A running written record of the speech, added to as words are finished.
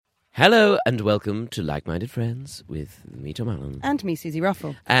Hello and welcome to Like-Minded Friends with me, Tom Allen. And me, Susie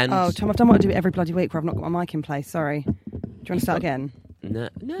Ruffle. And oh, Tom, I've done what I do every bloody week where I've not got my mic in place. Sorry. Do you want to start again? No.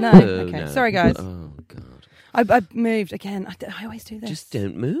 Okay. Sorry, guys. Oh, God. I moved again. I always do this. Just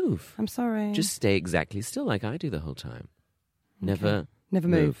don't move. I'm sorry. Just stay exactly still like I do the whole time. Never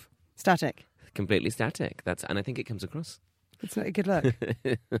move. Static. Completely static. And I think it comes across. It's not a good look.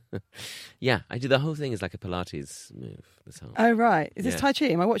 Yeah, I do the whole thing as like a Pilates move. This whole. Oh, right. Is this Tai Chi?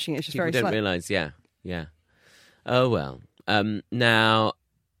 Am I watching it? It's just People very don't slow. realise, yeah. Oh, well. Now,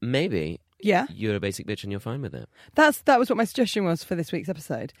 maybe Yeah. you're a basic bitch and you're fine with it. That was what my suggestion was for this week's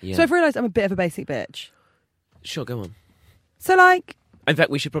episode. Yeah. So I've realised I'm a bit of a basic bitch. Sure, go on. So In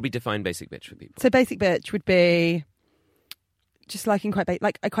fact, we should probably define basic bitch for people. So basic bitch would be just liking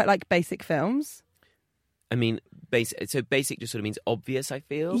I quite like basic films. I mean, basic just sort of means obvious, I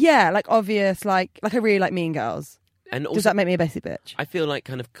feel. Yeah, like obvious, like I really like Mean Girls. And also, Does that make me a basic bitch? I feel like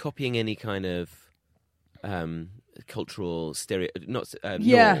kind of copying any kind of cultural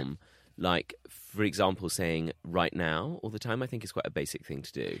norm. Like, for example, saying right now all the time, I think is quite a basic thing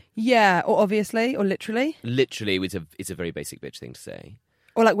to do. Yeah, or obviously, or literally. Literally, it's a very basic bitch thing to say.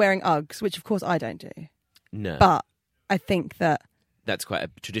 Or like wearing Uggs, which of course I don't do. No. But I think that That's quite a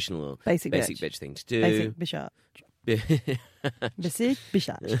traditional basic bitch thing to do. basic bishat. Basic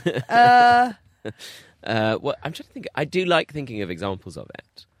bishat. Well, I'm trying to think. I do like thinking of examples of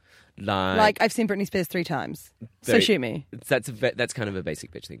it. Like I've seen Britney Spears 3 times. So shoot me. That's kind of a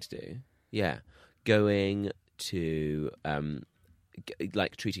basic bitch thing to do. Yeah. Going to,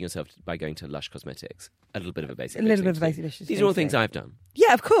 like treating yourself by going to Lush Cosmetics. A little bit of a basic bitch thing to do. These are all things I've done.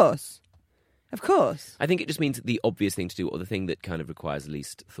 Yeah, of course. Of course. I think it just means the obvious thing to do, or the thing that kind of requires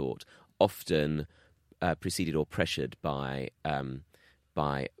least thought, often preceded or pressured by the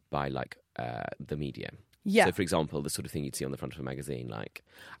media. Yeah. So, for example, the sort of thing you'd see on the front of a magazine, like,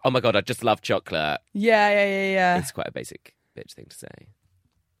 "Oh my God, I just love chocolate." Yeah. It's quite a basic bitch thing to say.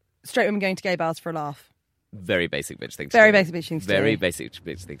 Straight women going to gay bars for a laugh. Very basic bitch thing to Very do. basic bitch things to do. Very basic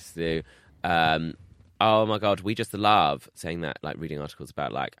bitch things to do. Oh my God, we just love saying that, like reading articles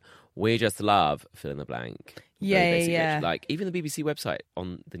about like, we just love fill in the blank. Very Yeah, basic yeah. bitch. Like even the BBC website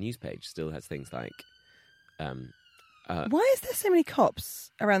on the news page still has things like Why is there so many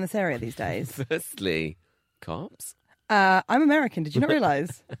cops around this area these days? firstly, cops. I'm American. Did you not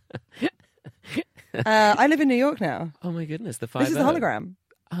realise? I live in New York now. Oh my goodness, the 5 This is a hologram.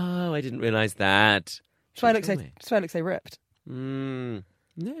 Oh, I didn't realise that. That's why I look so ripped.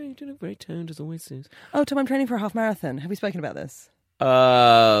 No, you do look very toned as always, Suze. Oh, Tom, I'm training for a half marathon. Have we spoken about this?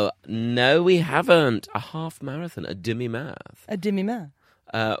 No, we haven't. A half marathon, a demi-marathon. A demi-marathon.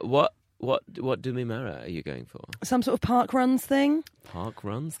 What demi-marathon are you going for? Some sort of park runs thing. Park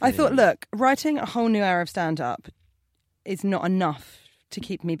runs? I thought, look, writing a whole new era of stand-up is not enough to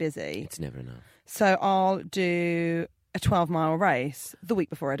keep me busy. It's never enough. So I'll do a 12-mile race the week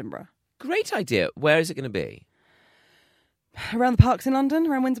before Edinburgh. Great idea. Where is it going to be? Around the parks in London,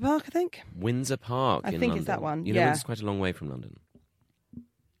 around Windsor Park, I think. Windsor Park in London. I think it's that one, You know, yeah. Windsor's quite a long way from London.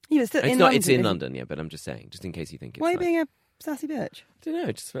 Yeah, it's in not. London. It's in London, yeah. But I'm just saying, just in case you think it's. Why are you like, being a sassy bitch? I don't know.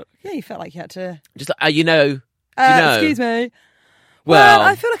 It just felt. Yeah, you felt like you had to. Just like you know. Do you know? Excuse me. Well,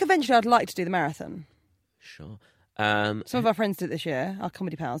 I feel like eventually I'd like to do the marathon. Sure. Some of our friends did it this year, our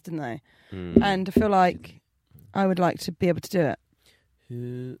comedy pals, didn't they? And I feel like I would like to be able to do it.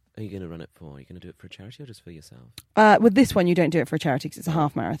 Who are you going to run it for? Are you going to do it for a charity or just for yourself? With this one, you don't do it for a charity because it's a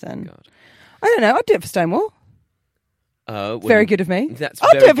half marathon. God. I don't know. I'd do it for Stonewall. Well, Very good of me. That's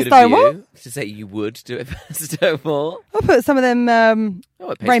I'll very do it for good of Stonewall. you to say you would do it for Stonewall. I'll put some of them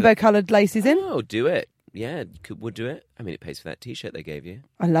It pays rainbow-coloured laces in. Oh, do it. Yeah, would do it. I mean, it pays for that T-shirt they gave you.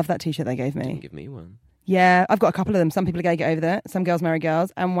 I love that T-shirt they gave me. Didn't give me one. Yeah, I've got a couple of them. Some people are going to get over there. Some girls marry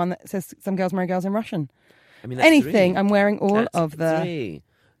girls, and one that says "Some girls marry girls" in Russian. I mean, that's Anything. 3. I'm wearing all That's of the 3.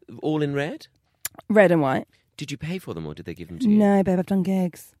 All in red? red and white. Did you pay for them or did they give them to you? No, babe, I've done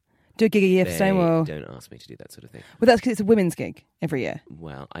gigs. Do a gig a year for Stonewall. Don't ask me to do that sort of thing. Well, that's because it's a women's gig every year.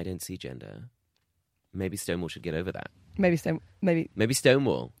 Well, I don't see gender. Maybe Stonewall should get over that. Maybe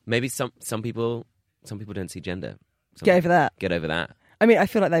Stonewall. Maybe some people don't see gender. get over that. Get over that. I mean, I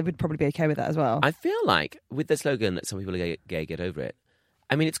feel like they would probably be okay with that as well. I feel like with the slogan "Some people are gay, get over it."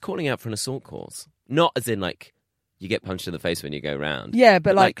 I mean, it's calling out for an assault course, not as in like you get punched in the face when you go round. Yeah,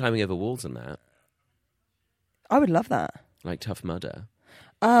 but like climbing over walls and that, I would love that. like Tough Mudder.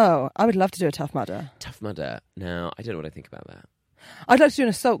 Oh, I would love to do a Tough Mudder. Tough Mudder. Now, I don't know what I think about that. I'd like to do an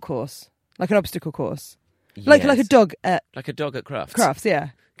assault course, like an obstacle course, like a dog at Like a dog at Crufts. Crufts. Yeah,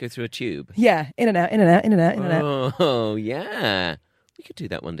 Go through a tube. yeah, in and out, in and out, in and out, in and out. Oh, yeah. We could do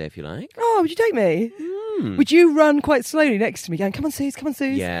that one day if you like. Oh, would you take me? Would you run quite slowly next to me going, come on, Suze, come on,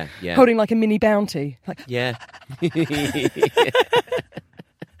 Suze? Yeah. Holding like a mini bounty. Like, Yeah.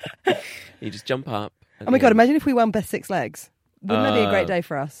 You just jump up. Oh my God, imagine if we won Best Six Legs. Wouldn't that be a great day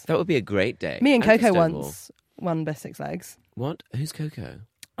for us? That would be a great day. Me and Coco once won Best Six Legs. What? Who's Coco?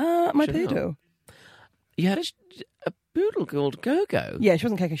 My poodle. You had a poodle called Coco? Yeah, she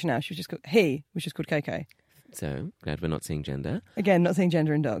wasn't Coco Chanel. He was just called Coco. So, glad we're not seeing gender. Again, not seeing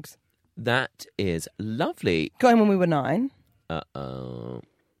gender in dogs. That is lovely. Got him when we were 9. Uh-oh.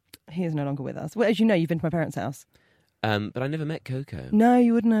 He is no longer with us. Well, as you know, you've been to my parents' house. But I never met Coco. No,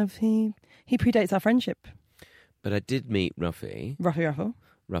 you wouldn't have. He predates our friendship. But I did meet Ruffy. Ruffy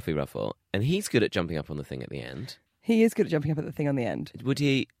Ruffle. And he's good at jumping up on the thing at the end. He is good at jumping up at the thing on the end. Would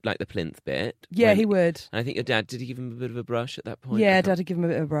he like the plinth bit? Yeah, he would. And I think your dad, did he give him a bit of a brush at that point? Yeah, Dad would give him a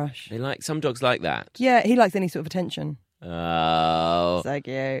bit of a brush. Some dogs like that. Yeah, he likes any sort of attention. Oh. So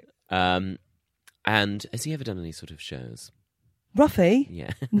cute. And has he ever done any sort of shows? Ruffy?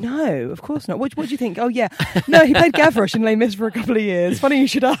 Yeah. No, of course not. What do you think? Oh, yeah. No, he played Gavroche in Les Mis for a couple of years. Funny you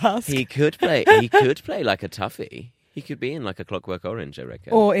should ask. He could play like a toughie. He could be in like a Clockwork Orange, I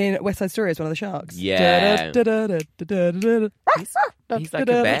reckon. Or in West Side Story as one of the sharks. Yeah. He's like a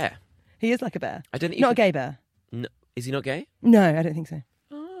bear. He is like a bear. I don't think not a gay bear. No, is he not gay? No, I don't think so.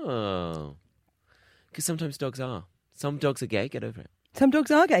 Oh. Because sometimes dogs are. Some dogs are gay, get over it. Some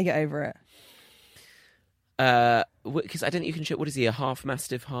dogs are gay, get over it. Because I don't think you can show, what is he, a half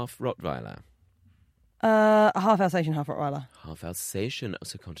Mastiff, half Rottweiler? A half Alsatian, half Rottweiler. Half Alsatian,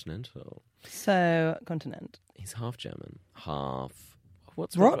 so continental. So, continent. He's half German, half...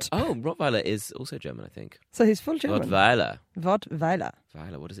 What's Rott? Rottweiler is also German, I think. So he's full German. Rottweiler. Weiler,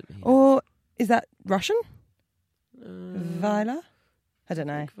 what does it mean? Or is that Russian? Weiler? I don't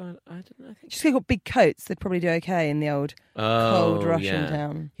know. I think. She's got big coats. They'd probably do okay in the old cold Russian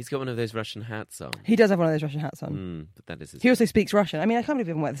town. He's got one of those Russian hats on. He does have one of those Russian hats on. But that is his... He also speaks Russian. I mean, I can't believe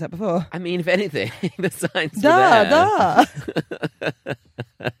we haven't worked this out before. I mean, if anything, the signs were there.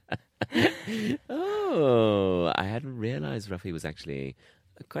 Oh, I hadn't realised Ruffy was actually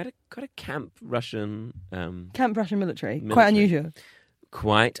quite a camp Russian... camp Russian military. Quite unusual.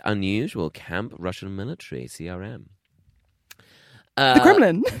 Quite unusual. Camp Russian military, CRM. The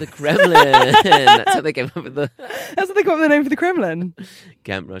Kremlin. The Kremlin. That's how they came up with the... That's what they came up with the name for the Kremlin.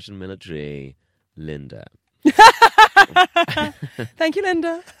 Camp Russian military. Linda. Thank you,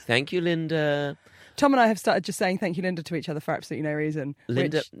 Linda. Thank you, Linda. Tom and I have started just saying thank you, Linda, to each other for absolutely no reason.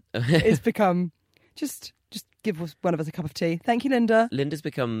 Linda. Which has become just give one of us a cup of tea. Thank you, Linda. Linda's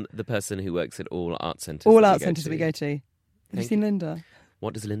become the person who works at all art centres. All art centres that we go to. Have you seen Linda?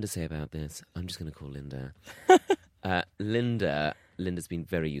 What does Linda say about this? I'm just going to call Linda. Linda's been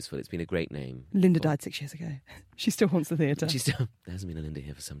very useful. It's been a great name. Linda died 6 years ago. She still haunts the theatre. There hasn't been a Linda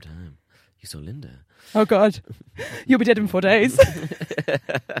here for some time. You saw Linda. Oh, God. You'll be dead in 4 days.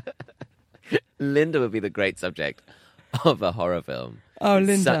 Linda would be the great subject of a horror film. Oh,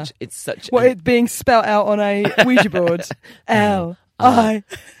 Linda. It's being spelt out on a Ouija board. L-I.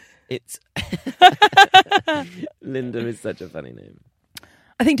 It's... Linda is such a funny name.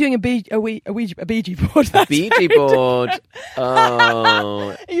 I think doing a Ouija board. A Ouija board.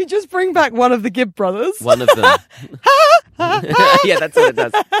 Oh. You just bring back one of the Gibb brothers. One of them. Yeah, that's what it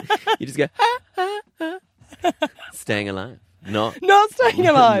does. You just go, staying alive. Not staying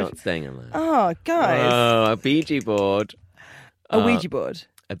alive. Not staying alive. Oh, guys. Oh, a Ouija board. A Ouija board.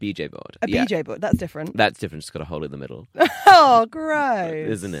 A BJ board. A BJ board. That's different. That's different. It's got a hole in the middle. Oh, gross.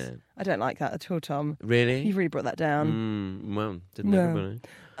 Isn't it? I don't like that at all, Tom. Really? You've really brought that down. Well, didn't everybody?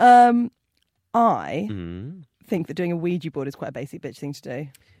 I think that doing a Ouija board is quite a basic bitch thing to do.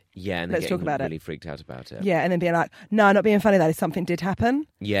 Yeah, and let's talk about really freaked out about it. Yeah, and then being like, no, not being funny, that is something did happen.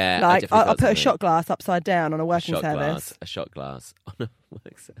 Yeah, like I'll put a shot glass upside down on a working service. A shot glass on a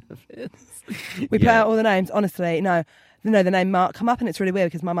work service. We put out all the names. Honestly, no, the name Mark come up, and it's really weird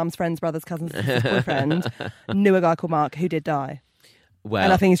because my mum's friends, brothers, cousins, sisters, boyfriend knew a guy called Mark who did die. Well,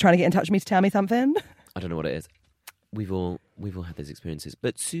 and I think he's trying to get in touch with me to tell me something. I don't know what it is. We've all had those experiences.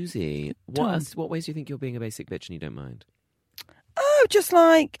 But Susie, what ways do you think you're being a basic bitch and you don't mind? Oh, just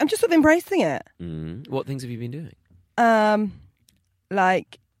like I'm just sort of embracing it. What things have you been doing?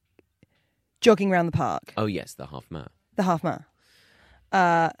 Like jogging around the park. Oh yes, the half marathon. The half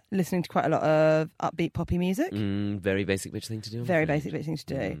marathon. Listening to quite a lot of upbeat poppy music. Very basic bitch thing to do. Very basic bitch thing to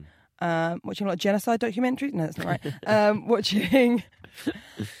do. Watching a lot of genocide documentaries. No, that's not right. Watching.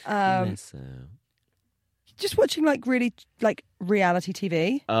 Just watching like really like reality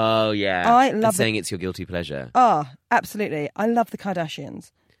TV. Oh yeah, I love saying it's your guilty pleasure. Oh, absolutely. I love the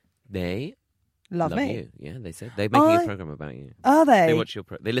Kardashians. They Love me. You. Yeah, they said they're making a program about you. Are they? They watch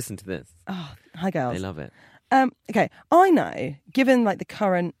they listen to this. Oh, hi girls. They love it. Okay, I know, given like the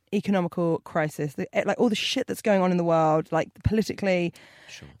current economical crisis, like all the shit that's going on in the world, like politically,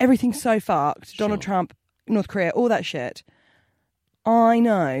 everything's so fucked. Donald Trump, North Korea, all that shit. I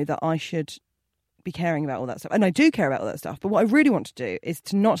know that I should be caring about all that stuff. And I do care about all that stuff. But what I really want to do is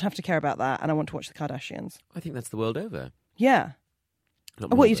to not have to care about that, and I want to watch the Kardashians. I think that's the world over. Yeah.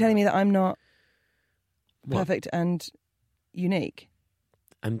 What, you're telling me that I'm not perfect and unique?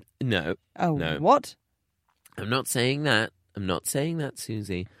 No. Oh, no. What? I'm not saying that. I'm not saying that,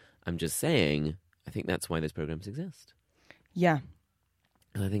 Susie. I'm just saying I think that's why those programs exist. Yeah.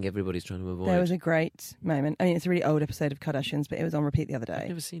 And I think everybody's trying to avoid. There was a great moment. I mean, it's a really old episode of Kardashians, but it was on repeat the other day. I've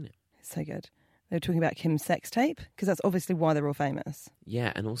never seen it. It's so good. They were talking about Kim's sex tape, because that's obviously why they're all famous.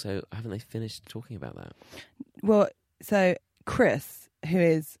 Yeah, and also, haven't they finished talking about that? Well, so Kris, who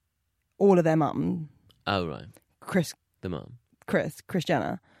is all of their mum. Oh, right. Kris. The mum. Kris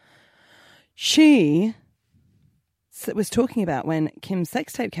Jenner. She was talking about when Kim's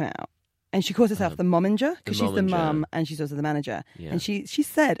sex tape came out, and she calls herself the momager because she's the mum and she's also the manager. Yeah. And she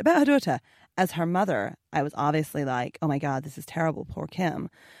said about her daughter, as her mother, I was obviously like, oh my God, this is terrible, poor Kim.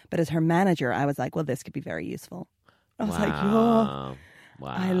 But as her manager, I was like, well, this could be very useful. I was like, oh,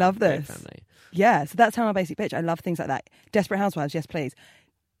 wow. I love this. Yeah, so that's how I'm a basic bitch. I love things like that. Desperate Housewives, yes, please.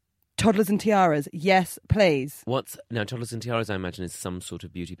 Toddlers and Tiaras, yes, please. Now, Toddlers and Tiaras, I imagine, is some sort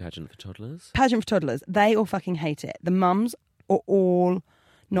of beauty pageant for toddlers? Pageant for toddlers. They all fucking hate it. The mums are all,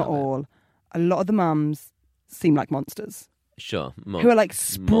 not all, a lot of the mums seem like monsters. Sure. Who are like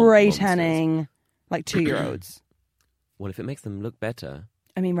spray tanning like 2-year-olds. Well, if it makes them look better.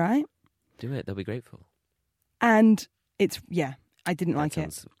 I mean, right? Do it. They'll be grateful. And it's, I didn't like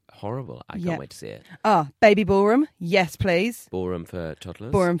it. Sounds horrible. I can't wait to see it. Baby ballroom. Yes, please. Ballroom for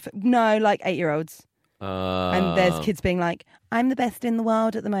toddlers? No, like 8-year-olds. And there's kids being like, I'm the best in the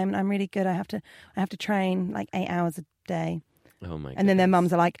world at the moment. I'm really good. I have to train like 8 hours a day. Oh my god! And then their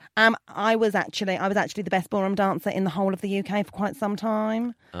mums are like, I was actually the best ballroom dancer in the whole of the UK for quite some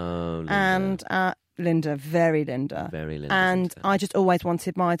time. Oh, Linda. And Linda, very Linda. Very Linda. And I just always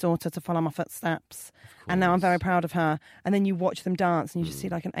wanted my daughter to follow my footsteps. And now I'm very proud of her. And then you watch them dance and you just see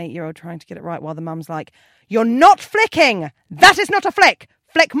like an 8-year-old trying to get it right while the mum's like, you're not flicking! That is not a flick!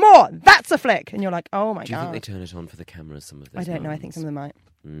 Flick more! That's a flick! And you're like, oh my God. Do you think they turn it on for the cameras, some of those I don't know. I think some of them might.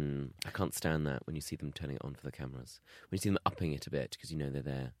 I can't stand that when you see them turning it on for the cameras. When you see them upping it a bit because you know they're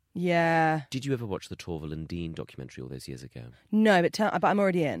there. Yeah. Did you ever watch the Torval and Dean documentary all those years ago? No, but I'm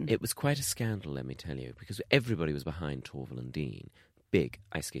already in. It was quite a scandal, let me tell you, because everybody was behind Torval and Dean. Big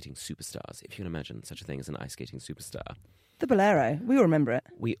ice skating superstars. If you can imagine such a thing as an ice skating superstar. The Bolero. We all remember it.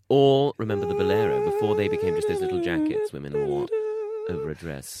 We all remember the Bolero before they became just those little jackets women wore over a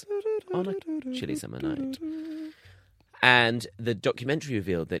dress on a chilly summer night. And the documentary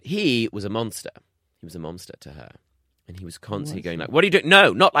revealed that he was a monster. He was a monster to her. And he was constantly going like, what are you doing?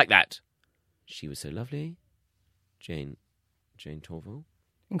 No, not like that. She was so lovely. Jane Torval.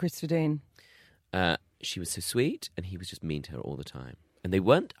 And Christopher Dean. She was so sweet, and he was just mean to her all the time. And they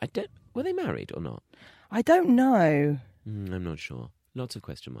weren't, were they married or not? I don't know. I'm not sure. Lots of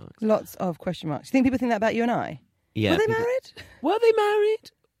question marks. Lots of question marks. Do you think people think that about you and I? Yeah. Were they married? Were they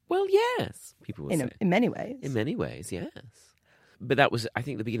married? Well, yes. People will say. In many ways. In many ways, yes. But that was, I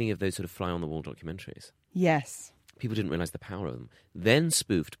think, the beginning of those sort of fly-on-the-wall documentaries. Yes. People didn't realise the power of them. Then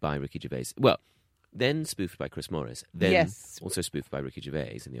spoofed by Ricky Gervais. Well, then spoofed by Chris Morris. Then also spoofed by Ricky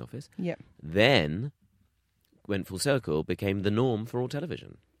Gervais in The Office. Yep. Then went full circle, became the norm for all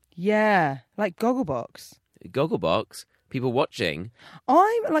television. Yeah, like Gogglebox. Gogglebox, people watching.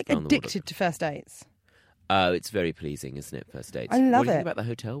 I'm like addicted to first dates. Oh, it's very pleasing, isn't it, first dates? I love it. What do you think about the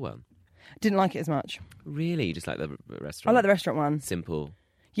hotel one? Didn't like it as much. Really? You just like the restaurant? I like the restaurant one. Simple.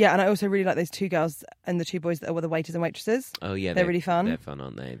 Yeah, and I also really like those 2 girls and the 2 boys that were the waiters and waitresses. Oh, yeah. They're really fun. They're fun,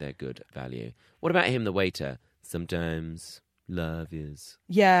 aren't they? They're good value. What about him, the waiter? Sometimes love is...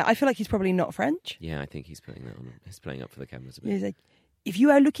 Yeah, I feel like he's probably not French. Yeah, I think he's putting that on. He's playing up for the cameras a bit. He's like, if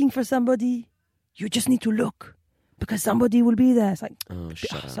you are looking for somebody, you just need to look because somebody will be there. It's like,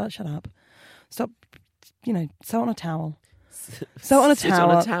 shut up. Shut up. Stop, sew on a towel. Sew on a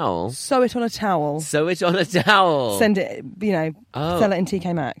towel. On a towel. Sew it on a towel. Sew it on a towel. Send it, sell it in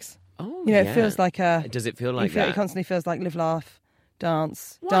TK Maxx. Oh, it feels like a... Does it feel like that? It constantly feels like live, laugh,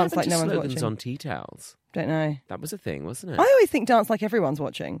 dance. What dance like no one's slogans watching. On tea towels? Don't know. That was a thing, wasn't it? I always think dance like everyone's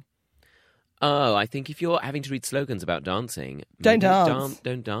watching. Oh, I think if you're having to read slogans about dancing... Don't dance.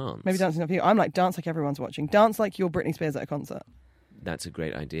 Don't dance. Maybe dancing not for you. I'm like, dance like everyone's watching. Dance like you're Britney Spears at a concert. That's a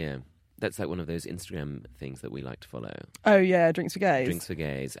great idea. That's like one of those Instagram things that we like to follow. Oh, yeah, Drinks for Gays. Drinks for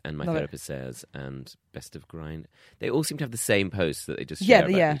Gays, and My Therapist Says, and Best of Grind. They all seem to have the same posts that they just share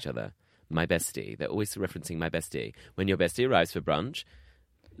about each other. My bestie. They're always referencing my bestie. When your bestie arrives for brunch,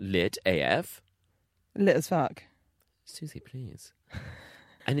 lit AF. Lit as fuck. Susie, please.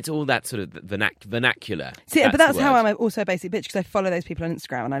 And it's all that sort of vernacular. See, but that's how I'm also a basic bitch, because I follow those people on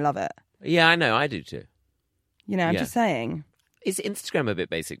Instagram and I love it. Yeah, I know. I do too. You know, I'm just saying. Is Instagram a bit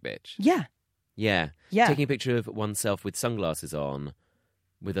basic bitch? Yeah. Yeah. Yeah. Taking a picture of oneself with sunglasses on,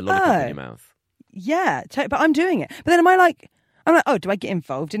 with a lollipop in your mouth. Yeah, but I'm doing it. But then I'm like, oh, do I get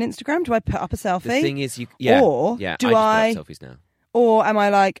involved in Instagram? Do I put up a selfie? The thing is, or do I just put up selfies now. Or am I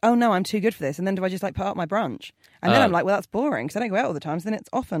like, oh no, I'm too good for this, and then do I just like put up my brunch? And then I'm like, well, that's boring because I don't go out all the time. So then it's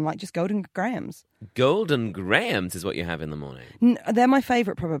often like just Golden Grahams. Golden Grahams is what you have in the morning. They're my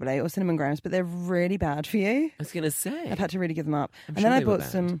favourite probably, or cinnamon grahams, but they're really bad for you. I was going to say. I've had to really give them up. And then I bought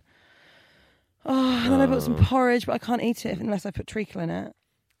some. And then I bought some porridge, but I can't eat it unless I put treacle in it.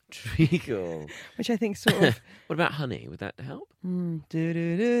 Treacle, which I think sort of. What about honey? Would that help? Or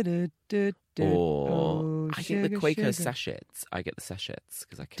I think the Quaker sachets. I get the sachets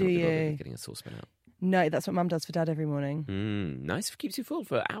because I can't be bothered getting a saucepan out. No, that's what Mum does for Dad every morning. Nice, keeps you full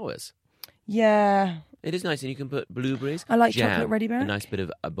for hours. Yeah, it is nice, and you can put blueberries. I like jam, chocolate ready back. A nice bit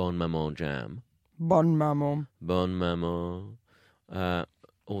of a bon maman jam. Bon maman. Bon maman.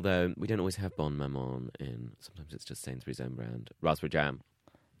 Although we don't always have bon maman in. Sometimes it's just Sainsbury's own brand raspberry jam.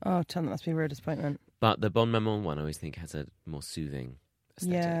 Oh, Tom, that must be a real disappointment. But the bon maman one, I always think, has a more soothing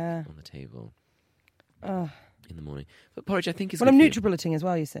aesthetic on the table in the morning. But porridge, I think, is. Well, I'm NutriBulleting as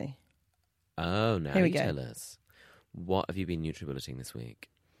well. You see. Oh, now you tell us. What have you been NutriBulleting this week?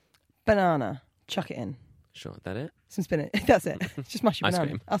 Banana. Chuck it in. Sure, that it? Some spinach. That's it. Just mash your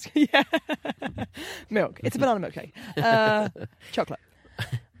banana. Ice cream. Yeah. Milk. It's a banana milkshake. Chocolate.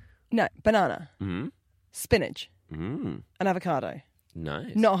 No, banana. Mm-hmm. Spinach. Mm-hmm. An avocado.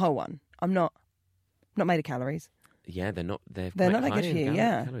 Nice. Not a whole one. I'm not made of calories. Yeah, they're not. They're not that good for you.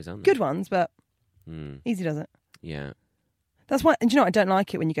 Calories, aren't they? Good ones, but easy does it. Yeah. That's why. And do you know what? I don't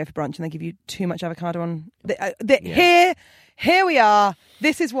like it when you go for brunch and they give you too much avocado on. Here we are.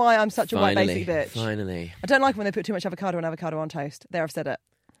 This is why I'm such a white basic bitch. Finally. I don't like it when they put too much avocado on toast. There, I've said it.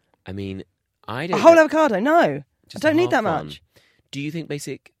 I mean, I don't. A whole avocado? No, I don't need that much. Do you think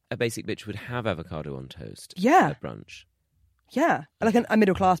a basic bitch would have avocado on toast? Yeah. At brunch. Yeah, like a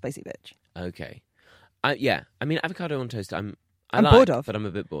middle class basic bitch. Okay. Yeah. I mean, avocado on toast. I'm bored of, but I'm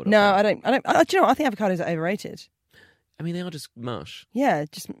a bit bored. No, of. I don't. Do you know what? I think avocados are overrated. I mean, they are just mush. Yeah,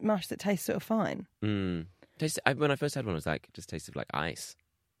 just mush that tastes sort of fine. When I first had one, it was like, it just tasted like ice.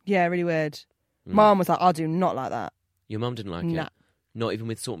 Yeah, really weird. Mum was like, I do not like that. Your mum didn't like it? Not even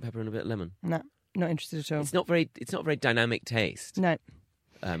with salt and pepper and a bit of lemon? No, not interested at all. It's not very dynamic taste. No.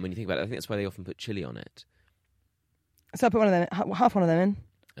 When you think about it, I think that's why they often put chili on it. So I put one of them, half one of them in.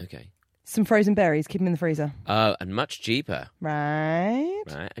 Okay. Some frozen berries, keep them in the freezer. Oh, and much cheaper. Right.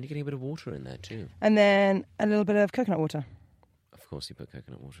 And you're getting a bit of water in there too. And then a little bit of coconut water. Of course you put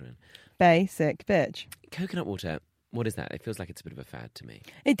coconut water in. Basic bitch. Coconut water, what is that? It feels like it's a bit of a fad to me.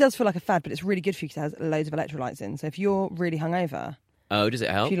 It does feel like a fad, but it's really good for you because it has loads of electrolytes in. So if you're really hungover... Oh, does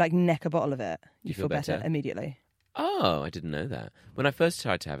it help? If you neck a bottle of it, you feel better immediately. Oh, I didn't know that. When I first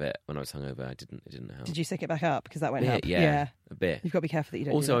tried to have it when I was hungover, it didn't help. Did you sick it back up? Because that won't help. Yeah, a bit. You've got to be careful that you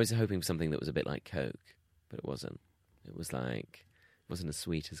don't Also, do that. I was hoping for something that was a bit like Coke, but it wasn't. It wasn't as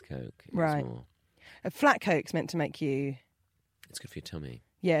sweet as Coke. It was more... A flat Coke's meant to make you... It's good for your tummy.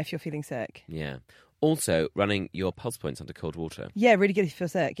 Yeah, if you're feeling sick. Yeah. Also, running your pulse points under cold water. Yeah, really good if you feel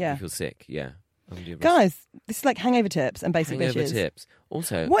sick, yeah. If you feel sick, yeah. Guys, this is like hangover tips and basic hangover bitches. Tips.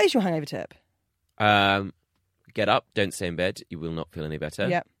 Also... What is your hangover tip? Get up, don't stay in bed. You will not feel any better.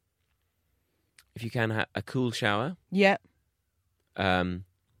 Yep. If you can, have a cool shower. Yep. And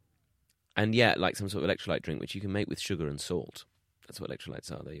like some sort of electrolyte drink, which you can make with sugar and salt. That's what electrolytes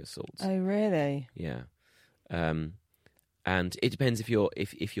are. They're your salts. Oh, really? Yeah. And it depends if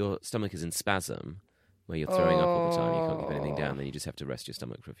your stomach is in spasm, where you're throwing up all the time, you can't keep anything down, then you just have to rest your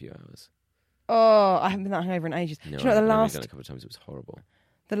stomach for a few hours. Oh, I haven't been that hungover in ages. No, do you know, I've done it a couple of times. It was horrible.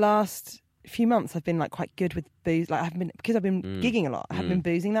 The last few months I've been like quite good with booze. Like because I've been gigging a lot. I haven't been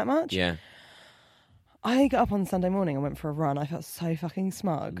boozing that much. Yeah. I got up on Sunday morning and went for a run. I felt so fucking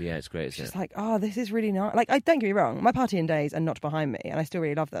smug. Yeah, it's great. It's just like, oh, this is really nice. Like, don't get me wrong, my partying days are not behind me, and I still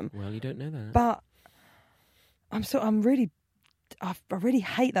really love them. Well, you don't know that. But I really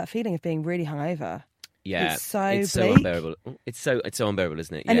hate that feeling of being really hungover. Yeah, it's so it's bleak. so unbearable. It's so unbearable,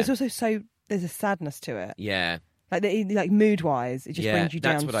 isn't it? Yeah. And it's also so there's a sadness to it. Yeah. Like mood-wise, it just brings you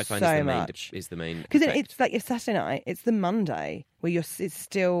down so much. That's what I find is the main. Because it's like if Saturday night, it's the Monday where it's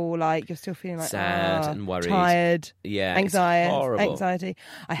still like you're still feeling like sad and worried, tired, anxiety.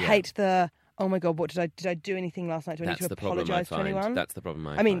 I hate the. Oh my God! What did I do anything last night? Do I need to apologise to anyone? That's the problem.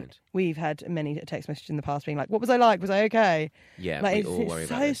 I mean, we've had many text messages in the past being like, "What was I like? Was I okay?" Yeah, like, we all worry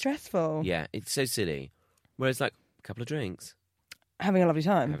about it. It's so stressful. Yeah, it's so silly. Whereas, like, a couple of drinks, having a lovely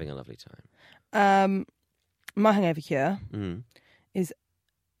time. My hangover cure is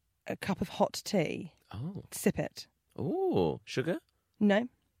a cup of hot tea. Oh, sip it. Oh, sugar? No.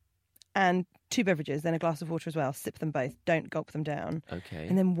 And 2 beverages, then a glass of water as well. Sip them both. Don't gulp them down. Okay.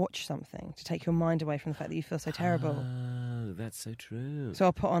 And then watch something to take your mind away from the fact that you feel so terrible. Oh, that's so true. So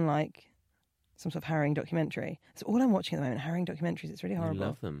I'll put on like some sort of harrowing documentary. That's all I'm watching at the moment, harrowing documentaries. It's really horrible. You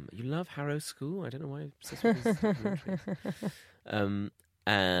love them. You love Harrow School? I don't know why I'm obsessed with these documentaries.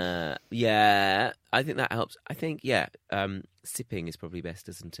 Yeah, I think that helps. I think, sipping is probably best,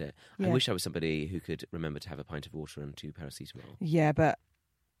 isn't it? Yeah. I wish I was somebody who could remember to have a pint of water and 2 paracetamol. Yeah, but...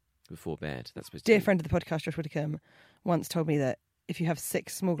 before bed. That's supposed to be... friend of the podcast, Josh Widdicombe, once told me that if you have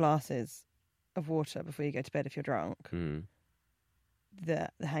 6 small glasses of water before you go to bed if you're drunk, you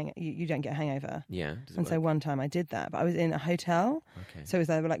don't get a hangover. Yeah. And so one time I did that, but I was in a hotel. Okay. So it was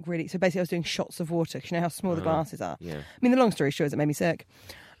like really... So basically I was doing shots of water because you know how small the glasses are. Yeah. I mean, the long story short is it made me sick.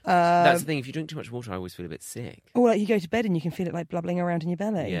 That's the thing. If you drink too much water, I always feel a bit sick. Or like you go to bed and you can feel it like bubbling around in your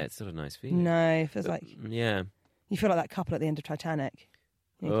belly. Yeah, it's not a nice feeling. No, it feels like... Yeah. You feel like that couple at the end of Titanic.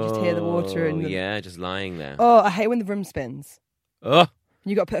 You can just hear the water. And just lying there. Oh, I hate when the room spins. Oh.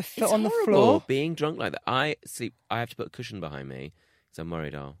 You got to put a foot on the horrible, floor. Being drunk like that. I have to put a cushion behind me because I'm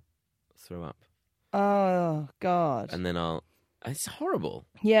worried I'll throw up. Oh, God. And then it's horrible.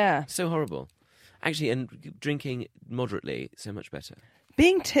 Yeah. So horrible. Actually, and drinking moderately, so much better.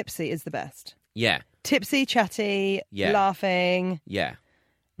 Being tipsy is the best. Yeah. Tipsy, chatty, laughing. Yeah.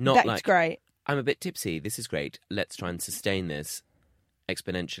 That's great. I'm a bit tipsy. This is great. Let's try and sustain this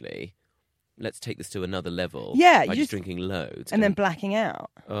exponentially. Let's take this to another level. Yeah. By just drinking loads. And then blacking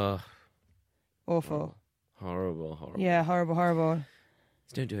out. Ugh. Awful. Horrible. Yeah, horrible.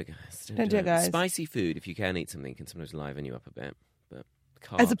 Don't do it, guys. Don't do it, guys. Spicy food, if you can eat something, can sometimes liven you up a bit. But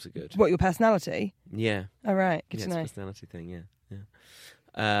carbs are good. What, your personality? Yeah. Oh, right. Good to know. It's a personality thing,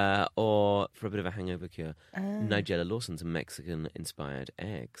 yeah. Or for a bit of a hangover cure, Nigella Lawson's Mexican-inspired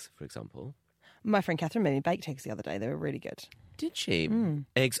eggs, for example. My friend Catherine made me baked eggs the other day. They were really good. Did she?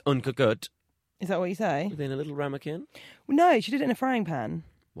 Eggs uncooked. Is that what you say? Within a little ramekin? Well, no, she did it in a frying pan.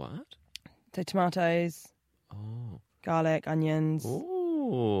 What? So tomatoes, garlic, onions,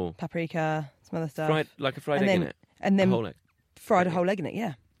 paprika, some other stuff. Like a fried egg in it? And then a whole egg? Fried a whole egg in it,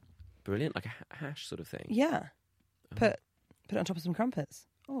 yeah. Brilliant, like a hash sort of thing? Yeah. Put it on top of some crumpets.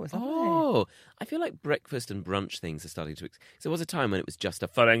 Oh, it's lovely. Oh, I feel like breakfast and brunch things are starting to... So there was a time when it was just a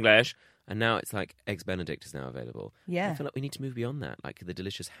full English, and now it's like Eggs Benedict is now available. Yeah. I feel like we need to move beyond that, like the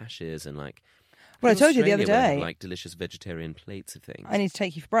delicious hashes and like... Well, I told you the other day. Like delicious vegetarian plates of things. I need to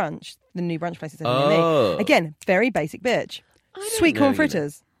take you for brunch. The new brunch place is opening near me. Again, very basic bitch. Sweet corn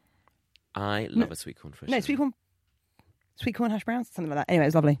fritters. I love a sweet corn fritter. No, sweet corn hash browns, something like that. Anyway, it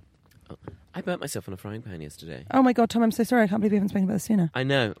was lovely. I burnt myself on a frying pan yesterday. Oh my God, Tom, I'm so sorry. I can't believe we haven't spoken about this sooner. I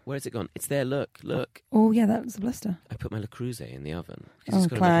know. Where has it gone? It's there. Look. Oh yeah, that was a blister. I put my Le Creuset in the oven because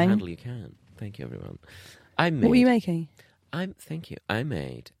it's got a handle you can. Thank you, everyone. What were you making? Thank you. I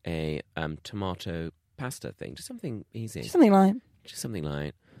made a tomato pasta thing, just something easy. Just something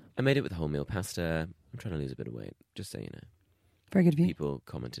light. I made it with wholemeal pasta. I'm trying to lose a bit of weight, just so you know. Very good of you. People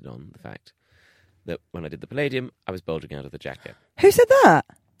commented on the fact that when I did the Palladium, I was bulging out of the jacket. Who said that?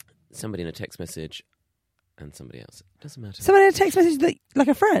 Somebody in a text message and somebody else. It doesn't matter. Somebody in a text message like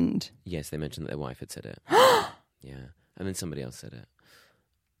a friend? Yes, they mentioned that their wife had said it. Yeah. And then somebody else said it.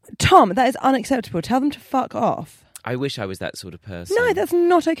 Tom, that is unacceptable. Tell them to fuck off. I wish I was that sort of person. No, that's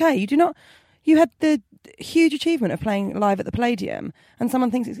not okay. You had the huge achievement of playing live at the Palladium, and someone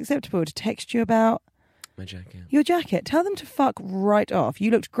thinks it's acceptable to text you about my jacket. Your jacket. Tell them to fuck right off.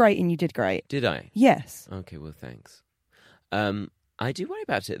 You looked great and you did great. Did I? Yes. Okay, well, thanks. I do worry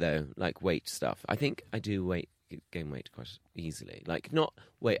about it, though, like weight stuff. I think I do gain weight quite easily. Like, not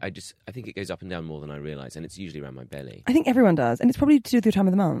weight, I think it goes up and down more than I realise, and it's usually around my belly. I think everyone does, and it's probably to do with your time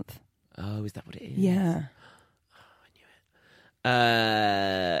of the month. Oh, is that what it is? Yeah.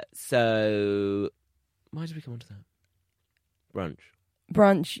 So, why did we come on to that?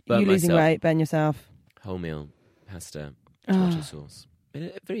 Brunch, you losing weight, burn yourself. Wholemeal, pasta, tomato sauce.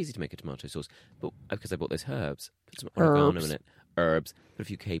 Very easy to make a tomato sauce, but because I bought those herbs. Put some oregano in it. Herbs. Put a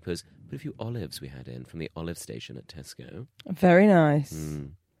few capers. Put a few olives we had in from the olive station at Tesco. Very nice.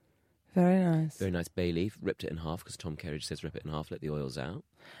 Very nice. Very nice bay leaf. Ripped it in half because Tom Kerridge says rip it in half, let the oils out.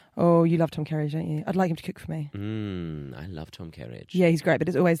 Oh, you love Tom Kerridge, don't you? I'd like him to cook for me. I love Tom Kerridge. Yeah, he's great, but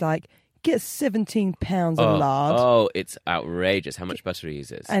it's always like, get 17 pounds of lard. Oh, it's outrageous how much butter he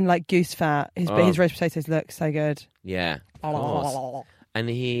uses. And like goose fat. His roast potatoes look so good. Yeah, of course. And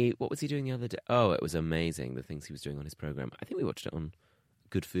what was he doing the other day? Oh, it was amazing, the things he was doing on his programme. I think we watched it on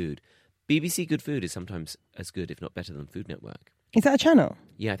Good Food. BBC Good Food is sometimes as good, if not better, than Food Network. Is that a channel?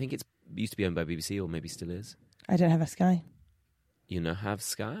 Yeah, I think it used to be owned by BBC, or maybe still is. I don't have a Sky. You now have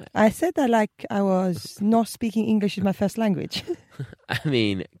Sky. I said that like I was not speaking English as my first language. I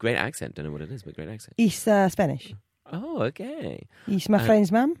mean, great accent. Don't know what it is, but great accent. It's Spanish. Oh, okay. It's my friend's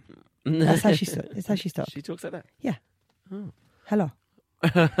mum. That's how she talks. She talks like that? Yeah. Oh. Hello.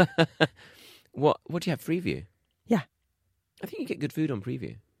 What do you have? Freeview? Yeah. I think you get Good Food on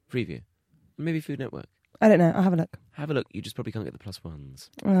Preview. Maybe Food Network. I don't know. I'll have a look. Have a look. You just probably can't get the +1s.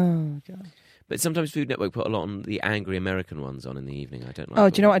 Oh, God. But sometimes Food Network put a lot on the angry American ones on in the evening. I don't like. Oh,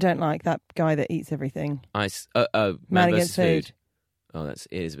 do you know what I don't like? That guy that eats everything. Man Against Food. Oh, it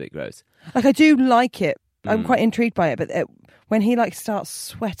is a bit gross. Like, I do like it. I'm quite intrigued by it, but when he like starts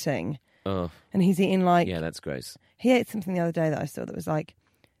sweating and he's eating like... Yeah, that's gross. He ate something the other day that I saw that was like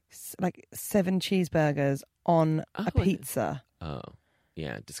 7 cheeseburgers on a pizza. Oh,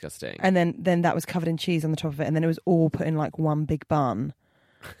 yeah, disgusting. And then that was covered in cheese on the top of it, and then it was all put in like one big bun.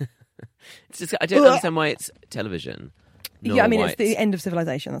 It's just, I don't understand why it's television. Yeah, I mean, it's the end of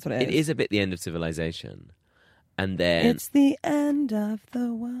civilization, that's what it is. It is a bit the end of civilization. And then... It's the end of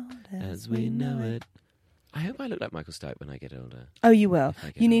the world as we know it. I hope I look like Michael Stipe when I get older. Oh, you will.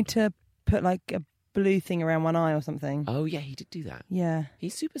 You need to put like a blue thing around one eye or something. Oh, yeah, he did do that. Yeah.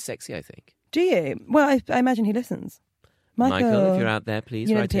 He's super sexy, I think. Do you? Well, I imagine he listens. Michael, if you're out there,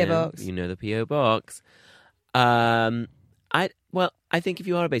 please write in. Box. You know the P.O. Box. I think if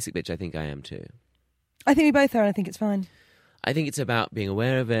you are a basic bitch, I think I am too. I think we both are, and I think it's fine. I think it's about being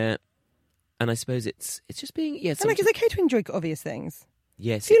aware of it, and I suppose it's just being... Yeah, and like, it's okay to enjoy obvious things.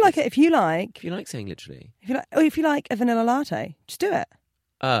 Yes. If you like it, if you like saying literally. If you like a vanilla latte, just do it.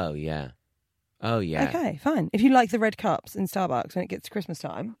 Oh, yeah. Okay, fine. If you like the red cups in Starbucks when it gets to Christmas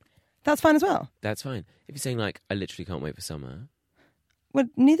time, that's fine as well. That's fine. If you're saying, like, I literally can't wait for summer. Well,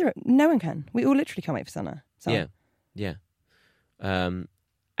 no one can. We all literally can't wait for summer. Yeah.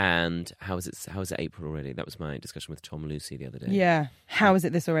 And how is it April already? That was my discussion with Tom Lucy the other day. Yeah. How is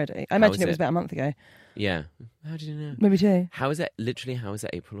it this already? I imagine it was about a month ago. Yeah. How did you know? Maybe 2. How is it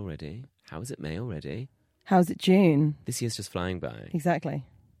April already? How is it May already? How is it June? This year's just flying by. Exactly.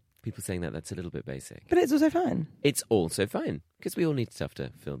 People saying that's a little bit basic. But it's also fine. It's also fine, because we all need stuff to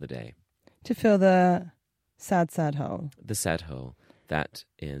fill the day. To fill the sad, sad hole. The sad hole. That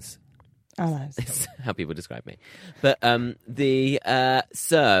is... our lives. It's how people describe me. But so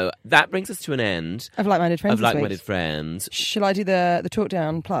that brings us to an end of Like-Minded Friends. Friends. Shall I do the talk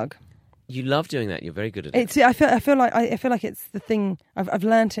down plug? You love doing that. You're very good at it. I feel like it's the thing. I've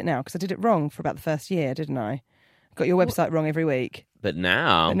learnt it now because I did it wrong for about the first year, didn't I? Got your website wrong every week. But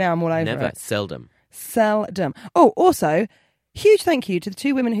now I'm all over never. it. Seldom. Oh, also, huge thank you to the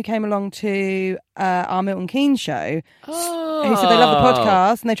 2 women who came along to our Milton Keynes show. Oh. Who said they love the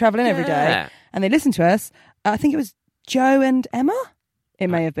podcast and they travel in every day and they listen to us. I think it was Joe and Emma. It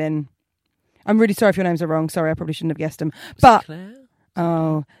may have been. I'm really sorry if your names are wrong. Sorry, I probably shouldn't have guessed them. But Claire?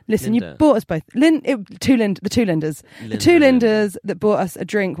 Oh, listen, Linda. You bought us both. The two Linders. The 2 Linders that bought us a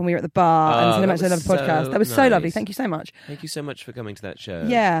drink when we were at the bar and said how much they loved the podcast. That was so lovely. Thank you so much. Thank you so much for coming to that show.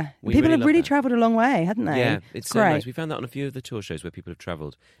 Yeah. People have really travelled a long way, hadn't they? Yeah, it's so great. Nice. We found that on a few of the tour shows where people have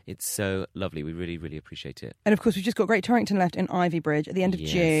travelled. It's so lovely. We really, really appreciate it. And of course, we've just got Great Torrington left in Ivy Bridge at the end of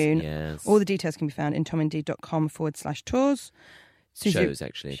June. Yes. All the details can be found in tomindeed.com/tours. Susie... Shows,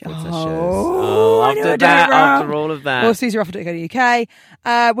 actually. Oh, after all of that. Or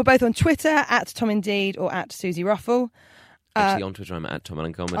SusieRuffle.co.uk. We're both on Twitter, at TomIndeed or at Susie Ruffle. Actually, on Twitter, I'm at Tom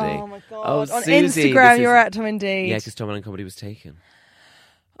Allen Comedy. Oh, my God. On Susie, Instagram, you're at TomIndeed. Yeah, because Tom Allen Comedy was taken.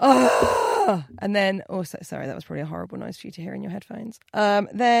 Oh, and then also, sorry, that was probably a horrible noise for you to hear in your headphones.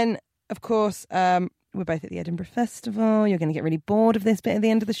 Then, of course, we're both at the Edinburgh Festival. You're going to get really bored of this bit at the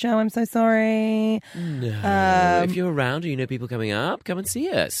end of the show. I'm so sorry. No. If you're around or you know people coming up, come and see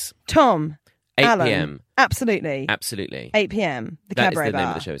us. Tom. 8 Alan, p.m. Absolutely. 8 p.m. The Cabaret Bar. That is the name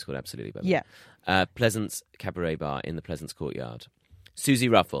of the show. It's called Absolutely. By the way. Yeah. Pleasance Cabaret Bar in the Pleasance Courtyard. Susie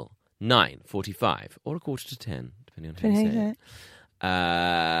Ruffle, 9:45 or 9:45, depending on how you say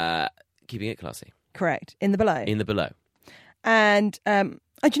it. Keeping it classy. Correct. In the Below. In the Below. And do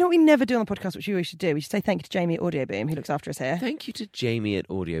you know what we never do on the podcast, which we always should do? We should say thank you to Jamie at Audio Boom, who looks after us here. Thank you to Jamie at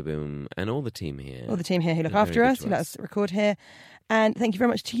Audio Boom and all the team here. All the team here who look after us, who let us record here. And thank you very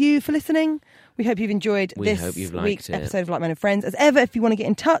much to you for listening. We hope you've enjoyed this week's episode of Like Minded Friends. As ever, if you want to get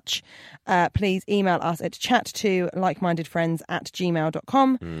in touch, please email us at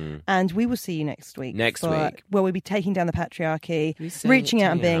chat2likemindedfriends@gmail.com. And we will see you next week. Where we'll be taking down the patriarchy, reaching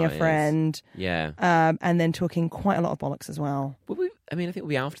out and being a friend. Yeah. And then talking quite a lot of bollocks as well. I think it'll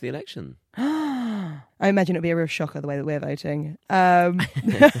be after the election. I imagine it'll be a real shocker the way that we're voting. Well,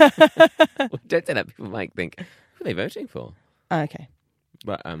 don't say that. People might think, who are they voting for? Okay.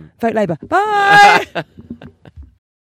 But vote Labour. Bye.